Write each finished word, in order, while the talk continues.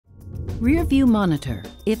RearView Monitor,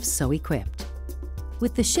 if so equipped.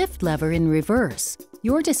 With the shift lever in reverse,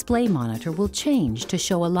 your display monitor will change to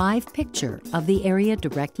show a live picture of the area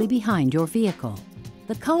directly behind your vehicle.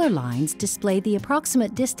 The color lines display the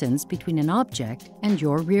approximate distance between an object and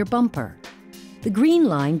your rear bumper. The green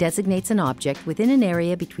line designates an object within an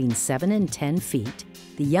area between 7 and 10 feet,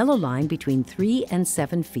 the yellow line between 3 and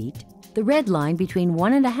 7 feet, the red line between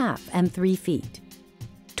 1.5 and 3 feet.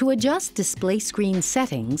 To adjust display screen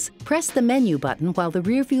settings, press the menu button while the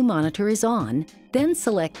RearView monitor is on, then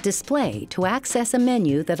select Display to access a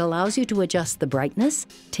menu that allows you to adjust the brightness,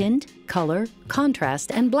 tint, color,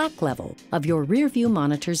 contrast, and black level of your RearView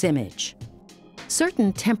monitor's image.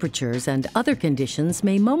 Certain temperatures and other conditions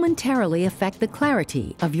may momentarily affect the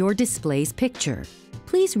clarity of your display's picture.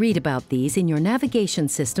 Please read about these in your navigation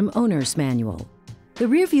system owner's manual. The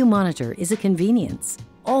RearView monitor is a convenience.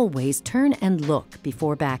 Always turn and look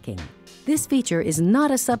before backing. This feature is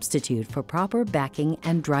not a substitute for proper backing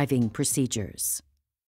and driving procedures.